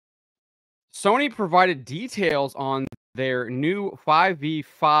Sony provided details on their new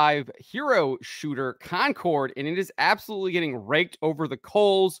 5v5 hero shooter Concord, and it is absolutely getting raked over the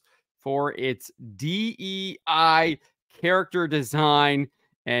coals for its DEI character design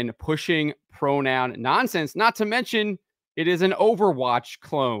and pushing pronoun nonsense. Not to mention, it is an Overwatch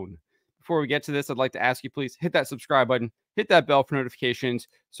clone. Before we get to this, I'd like to ask you, please hit that subscribe button, hit that bell for notifications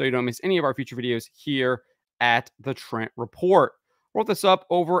so you don't miss any of our future videos here at the Trent Report. Wrote this up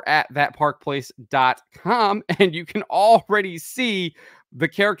over at thatparkplace.com, and you can already see the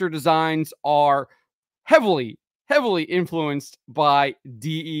character designs are heavily influenced by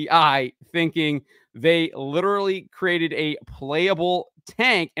DEI thinking. They literally created a playable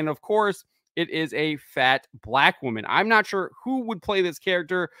tank, and of course, it is a fat black woman. I'm not sure who would play this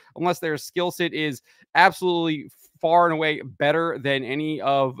character unless their skill set is absolutely far and away better than any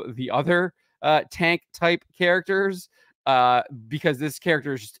of the other tank type characters. Because this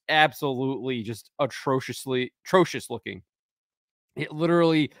character is just absolutely just atrocious looking. It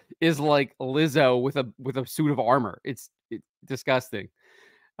literally is like Lizzo with a suit of armor. It's disgusting.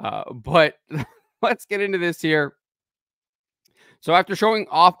 But let's get into this here. So after showing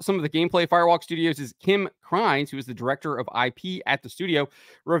off some of the gameplay, Firewalk Studios' Kim Crines, who is the director of IP at the studio,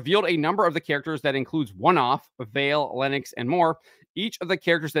 revealed a number of the characters that includes One-Off, Vale, Lennox, and more. Each of the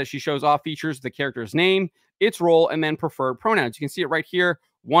characters that she shows off features the character's name, its role, and then preferred pronouns. You can see it right here.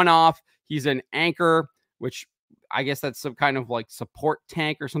 One-Off, he's an anchor, which I guess that's some kind of like support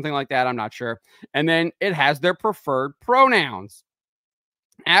tank or something like that. I'm not sure. And then it has their preferred pronouns.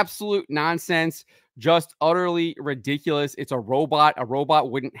 Absolute nonsense. Just utterly ridiculous. It's a robot. A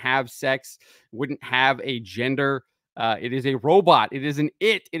robot wouldn't have sex, wouldn't have a gender. It is a robot. It is an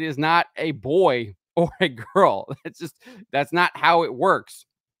it. It is not a boy or a girl. That's not how it works.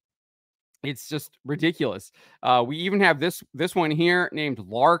 It's just ridiculous. We even have this one here named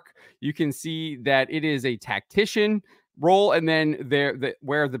Lark. You can see that it is a tactician role, and then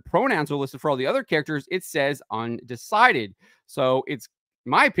where the pronouns are listed for all the other characters, it says undecided. So it's,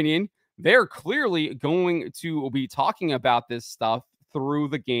 in my opinion, they're clearly going to be talking about this stuff through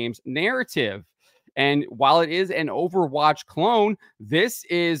the game's narrative. And while it is an Overwatch clone, this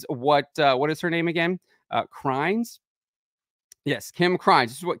is what is her name again? Crines? Yes, Kim Crines.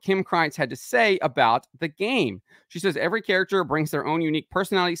 This is what Kim Crines had to say about the game. She says, every character brings their own unique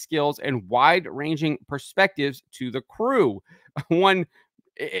personality, skills, and wide-ranging perspectives to the crew.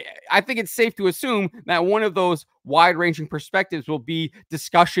 I think it's safe to assume that one of those wide-ranging perspectives will be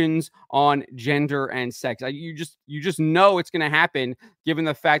discussions on gender and sex. You just know it's going to happen, given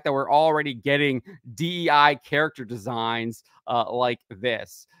the fact that we're already getting DEI character designs like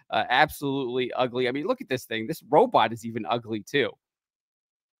this. Absolutely ugly. I mean, look at this thing. This robot is even ugly too.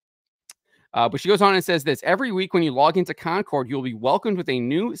 But she goes on and says this: every week when you log into Concord, you'll be welcomed with a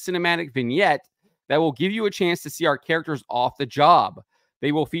new cinematic vignette that will give you a chance to see our characters off the job.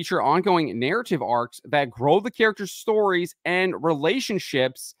 They will feature ongoing narrative arcs that grow the characters' stories and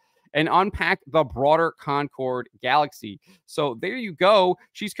relationships and unpack the broader Concord galaxy. So there you go.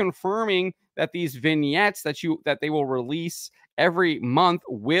 She's confirming that these vignettes that they will release every month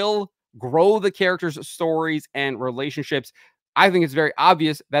will grow the characters' stories and relationships. I think it's very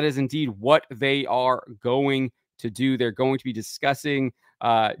obvious that is indeed what they are going to do. They're going to be discussing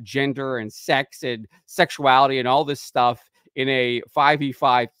gender and sex and sexuality and all this stuff in a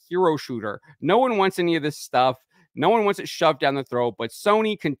 5v5 hero shooter. No one wants any of this stuff. No one wants it shoved down the throat, but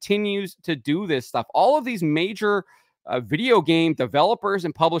Sony continues to do this stuff. All of these major video game developers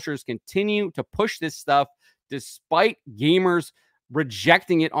and publishers continue to push this stuff despite gamers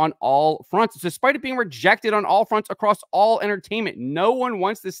rejecting it on all fronts, despite it being rejected on all fronts across all entertainment. No one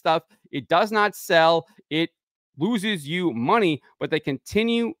wants this stuff. It does not sell. It loses you money, but they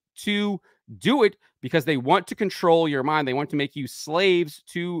continue to do it because they want to control your mind. They want to make you slaves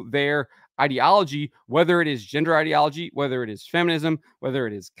to their ideology, whether it is gender ideology, whether it is feminism, whether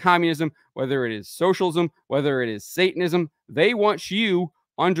it is communism, whether it is socialism, whether it is Satanism. They want you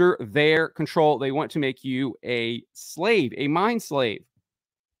under their control. They want to make you a slave, a mind slave.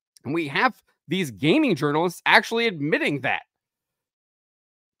 And we have these gaming journalists actually admitting that.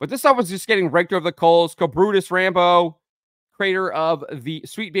 But this stuff was just getting raked over the coals. Cabrutus Rambo, creator of the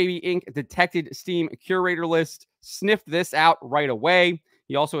Sweet Baby Inc. Detected Steam Curator list, sniffed this out right away.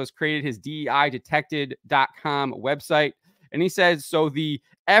 He also has created his DEIdetected.com website. And he says, so the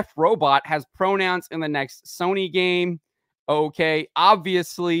F robot has pronouns in the next Sony game. Okay,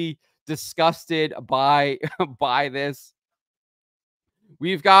 obviously disgusted by this.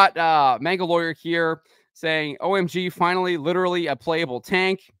 We've got Manga Lawyer here saying, OMG, finally, literally a playable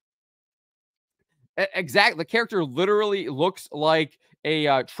tank. Exactly. The character literally looks like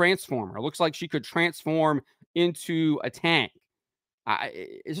a transformer. It looks like she could transform into a tank.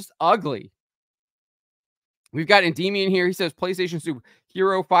 It's just ugly. We've got Endymion here. He says PlayStation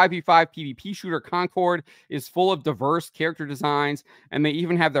Superhero 5v5 PvP shooter Concord is full of diverse character designs, and they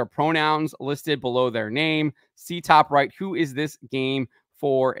even have their pronouns listed below their name. See top right. Who is this game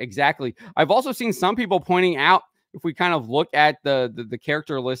for exactly? I've also seen some people pointing out, if we kind of look at the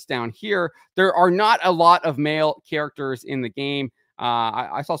character list down here, there are not a lot of male characters in the game.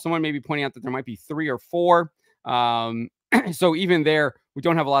 I saw someone maybe pointing out that there might be 3 or 4. So even there, we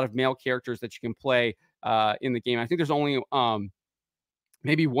don't have a lot of male characters that you can play in the game. I think there's only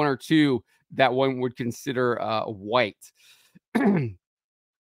maybe 1 or 2 that one would consider white.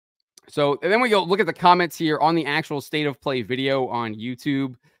 So and then we go look at the comments here on the actual state of play video on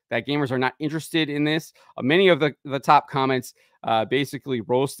YouTube that gamers are not interested in this. Many of the top comments basically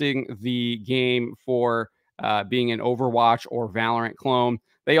roasting the game for being an Overwatch or Valorant clone.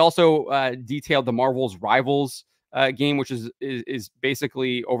 They also detailed the Marvel's Rivals game, which is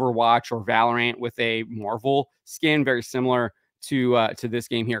basically Overwatch or Valorant with a Marvel skin, very similar to this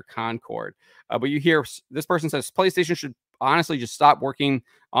game here, Concord. But you hear this person says PlayStation should honestly just stop working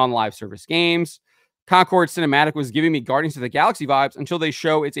on live service games. Concord cinematic was giving me Guardians of the Galaxy vibes until they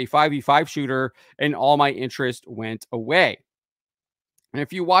show it's a 5v5 shooter, and all my interest went away. And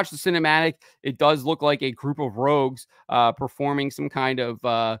if you watch the cinematic, it does look like a group of rogues performing some kind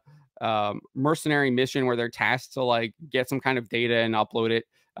of mercenary mission where they're tasked to like get some kind of data and upload it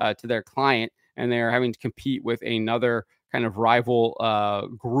to their client, and they're having to compete with another kind of rival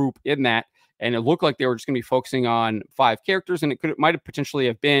group in that. And it looked like they were just going to be focusing on 5 characters, and it might have potentially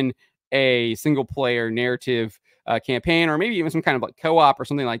have been a single player narrative campaign, or maybe even some kind of like co-op or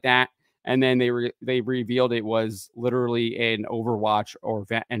something like that. And then they revealed it was literally an Overwatch or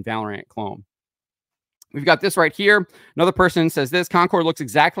and Valorant clone. We've got this right here. Another person says this: Concord looks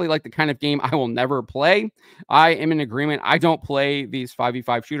exactly like the kind of game I will never play. I am in agreement. I don't play these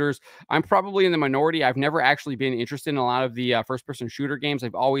 5v5 shooters. I'm probably in the minority. I've never actually been interested in a lot of the first-person shooter games.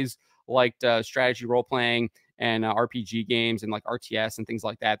 I've always liked strategy role-playing and RPG games and like RTS and things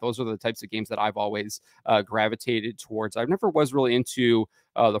like that. Those are the types of games that I've always gravitated towards. I never was really into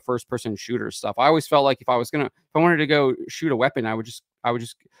the first-person shooter stuff. I always felt like if I wanted to go shoot a weapon, I would just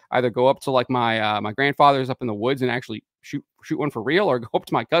either go up to like my grandfather's up in the woods and actually shoot one for real, or go up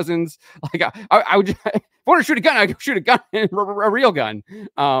to my cousins. Like I would just, if I want to shoot a gun, I go shoot a gun, a real gun.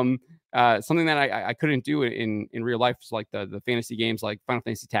 Something that I couldn't do in real life is like the fantasy games like Final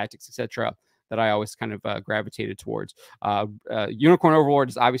Fantasy Tactics, etc., that I always kind of gravitated towards. Unicorn Overlord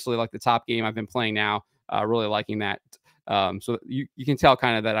is obviously like the top game I've been playing now. Really liking that. So you can tell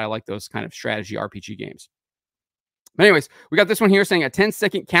kind of that I like those kind of strategy RPG games. But anyways, we got this one here saying a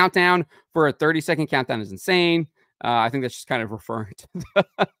 10-second countdown for a 30-second countdown is insane. I think that's just kind of referring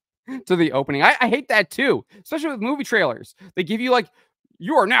to the opening. I hate that too, especially with movie trailers. They give you like,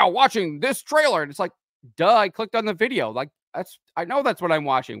 you are now watching this trailer. And it's like, duh, I clicked on the video. Like, I know that's what I'm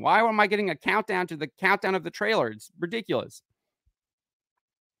watching. Why am I getting a countdown to the countdown of the trailer? It's ridiculous.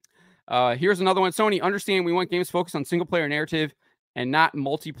 Here's another one. Sony, understand we want games focused on single-player narrative and not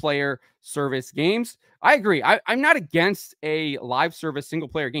multiplayer service games. I agree. I'm not against a live service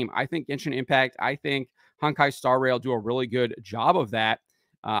single-player game. I think Genshin Impact, I think Honkai Star Rail do a really good job of that.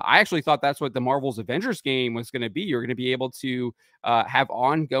 I actually thought that's what the Marvel's Avengers game was going to be. You're going to be able to have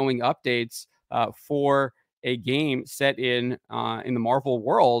ongoing updates for a game set in the Marvel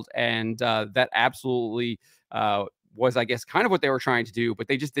world, and that absolutely was, I guess, kind of what they were trying to do, but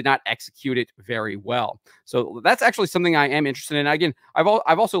they just did not execute it very well. So that's actually something I am interested in. Again, I've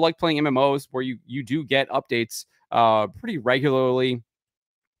also liked playing MMOs where you do get updates pretty regularly.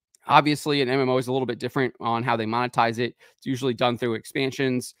 Obviously, an MMO is a little bit different on how they monetize it. It's usually done through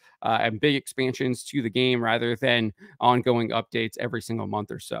expansions and big expansions to the game rather than ongoing updates every single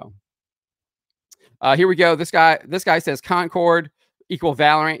month or so. Here we go. This guy says Concord equal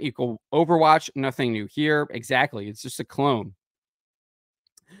Valorant equal Overwatch. Nothing new here. Exactly. It's just a clone.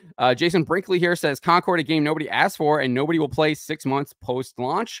 Jason Brinkley here says Concord, a game nobody asked for and nobody will play 6 months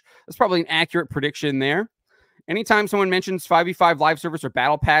post-launch. That's probably an accurate prediction there. Anytime someone mentions 5v5 live service or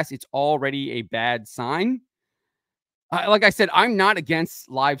battle pass, it's already a bad sign. Like I said, I'm not against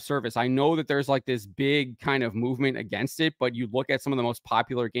live service. I know that there's like this big kind of movement against it, but you look at some of the most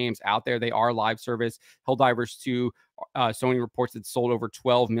popular games out there, they are live service. Helldivers 2 Sony reports it sold over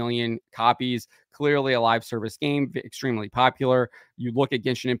 12 million copies. Clearly a live service game, extremely popular. You look at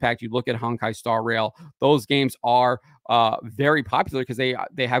Genshin Impact, you look at Honkai Star Rail. Those games are very popular because they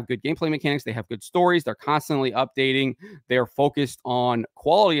have good gameplay mechanics. They have good stories. They're constantly updating. They're focused on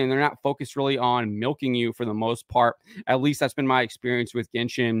quality, and they're not focused really on milking you for the most part. At least that's been my experience with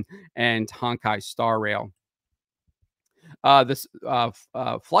Genshin and Honkai Star Rail.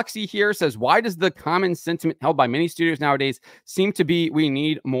 Fluxy here says, why does the common sentiment held by many studios nowadays seem to be we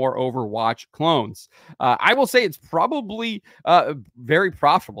need more Overwatch clones? I will say it's probably very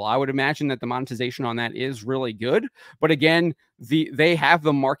profitable. I would imagine that the monetization on that is really good. But again, they have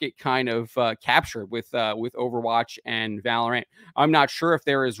the market kind of captured with Overwatch and Valorant. I'm not sure if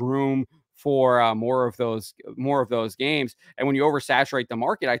there is room for more of those games. And when you oversaturate the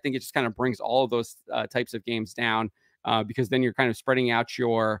market, I think it just kind of brings all of those types of games down. Because then you're kind of spreading out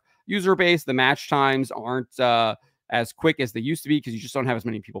your user base. The match times aren't as quick as they used to be because you just don't have as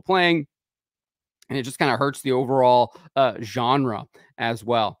many people playing. And it just kind of hurts the overall genre as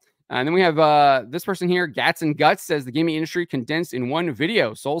well. And then we have this person here, Gats and Guts, says the gaming industry condensed in one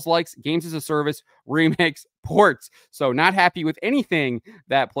video. Souls-likes, games as a service, remakes, ports. So not happy with anything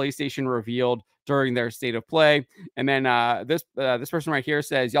that PlayStation revealed during their state of play. And then this person right here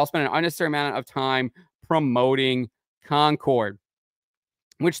says, y'all spent an unnecessary amount of time promoting Concord,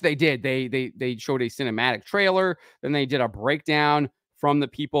 which they did. They showed a cinematic trailer, then they did a breakdown from the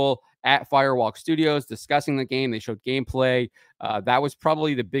people at Firewalk Studios discussing the game. They showed gameplay. That was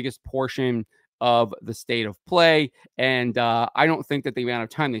probably the biggest portion of the state of play, and I don't think that the amount of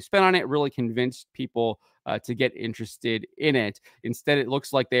time they spent on it really convinced people to get interested in it. Instead, it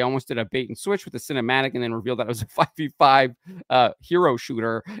looks like they almost did a bait and switch with the cinematic and then revealed that it was a 5v5 hero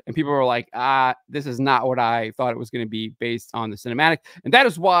shooter. And people were like, this is not what I thought it was going to be based on the cinematic. And that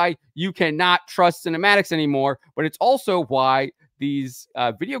is why you cannot trust cinematics anymore. But it's also why these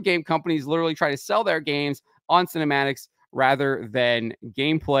video game companies literally try to sell their games on cinematics rather than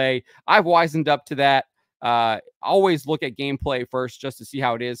gameplay. I've wisened up to that. Always look at gameplay first just to see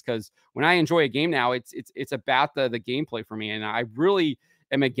how it is, because when I enjoy a game now, it's about the gameplay for me. And I really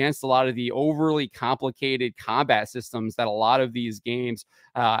am against a lot of the overly complicated combat systems that a lot of these games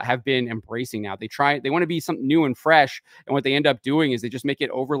have been embracing now. They want to be something new and fresh, and what they end up doing is they just make it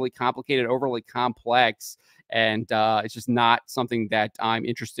overly complicated, overly complex. And it's just not something that I'm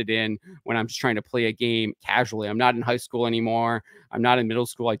interested in when I'm just trying to play a game casually. I'm not in high school anymore. I'm not in middle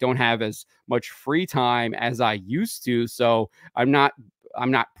school. I don't have as much free time as I used to. So I'm not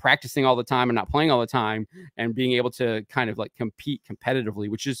practicing all the time. I'm not playing all the time, and being able to kind of like compete competitively,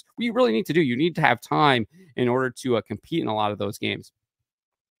 which is what you really need to do. You need to have time in order to compete in a lot of those games.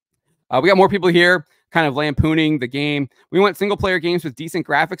 We got more people here kind of lampooning the game. We want single-player games with decent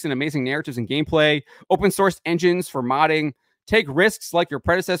graphics and amazing narratives and gameplay, open-source engines for modding, take risks like your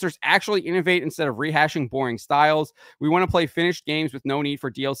predecessors, actually innovate instead of rehashing boring styles. We want to play finished games with no need for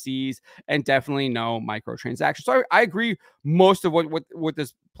DLCs and definitely no microtransactions. So I agree most of what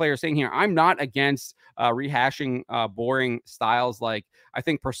this player is saying here. I'm not against rehashing boring styles. Like, I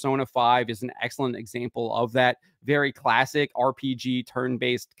think Persona 5 is an excellent example of that. Very classic RPG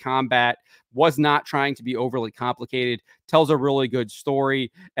turn-based combat, was not trying to be overly complicated, tells a really good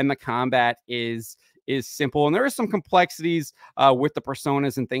story, and the combat is simple. And there are some complexities with the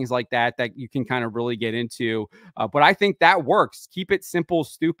personas and things like that you can kind of really get into. But I think that works. Keep it simple,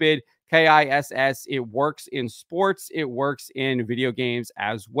 stupid, KISS. It works in sports. It works in video games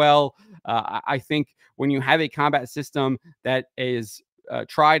as well. I think when you have a combat system that is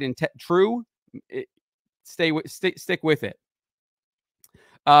tried and true, stick with it.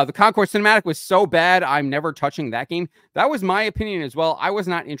 The Concord cinematic was so bad, I'm never touching that game. That was my opinion as well. I was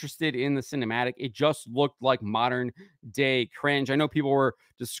not interested in the cinematic. It just looked like modern day cringe. I know people were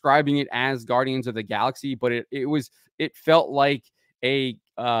describing it as Guardians of the Galaxy, but it felt like a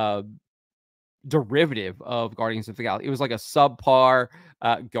derivative of Guardians of the Galaxy. It was like a subpar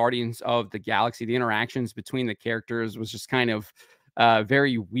Guardians of the Galaxy. The interactions between the characters was just kind of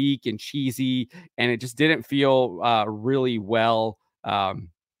very weak and cheesy, and it just didn't feel really well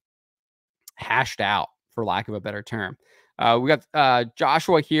hashed out, for lack of a better term. We got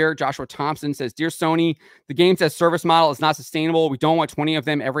Joshua here. Joshua Thompson says, Dear Sony, the games as service model is not sustainable. We don't want 20 of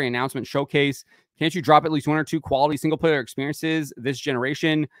them every announcement showcase. Can't you drop at least 1 or 2 quality single player experiences this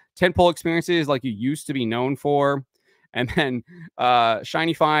generation? Tentpole experiences like you used to be known for. And then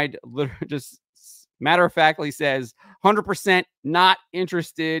Shiny Find just matter-of-factly says, 100% not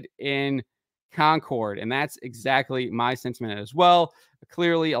interested in Concord. And that's exactly my sentiment as well.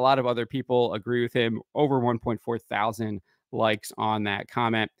 Clearly, a lot of other people agree with him. Over 1.4 thousand likes on that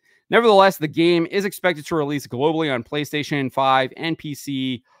comment. Nevertheless, the game is expected to release globally on PlayStation 5 and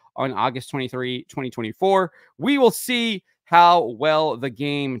PC on August 23, 2024. We will see how well the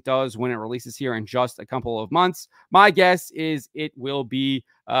game does when it releases here in just a couple of months. My guess is it will be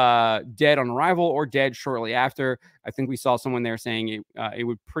dead on arrival or dead shortly after. I think we saw someone there saying it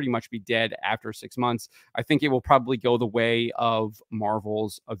would pretty much be dead after 6 months. I think it will probably go the way of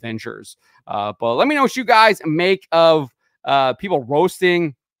Marvel's Avengers. But let me know what you guys make of people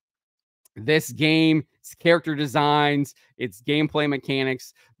roasting this game, its character designs, its gameplay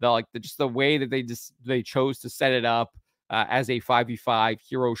mechanics, just the way that they chose to set it up as a 5v5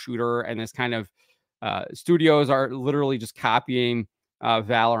 hero shooter. And this kind of studios are literally just copying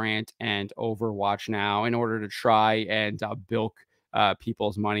Valorant and Overwatch now in order to try and bilk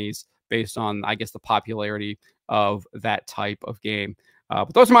people's monies based on, I guess, the popularity of that type of game.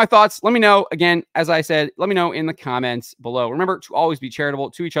 But those are my thoughts. Let me know. Again, as I said, let me know in the comments below. Remember to always be charitable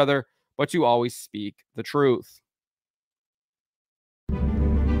to each other, but to always speak the truth.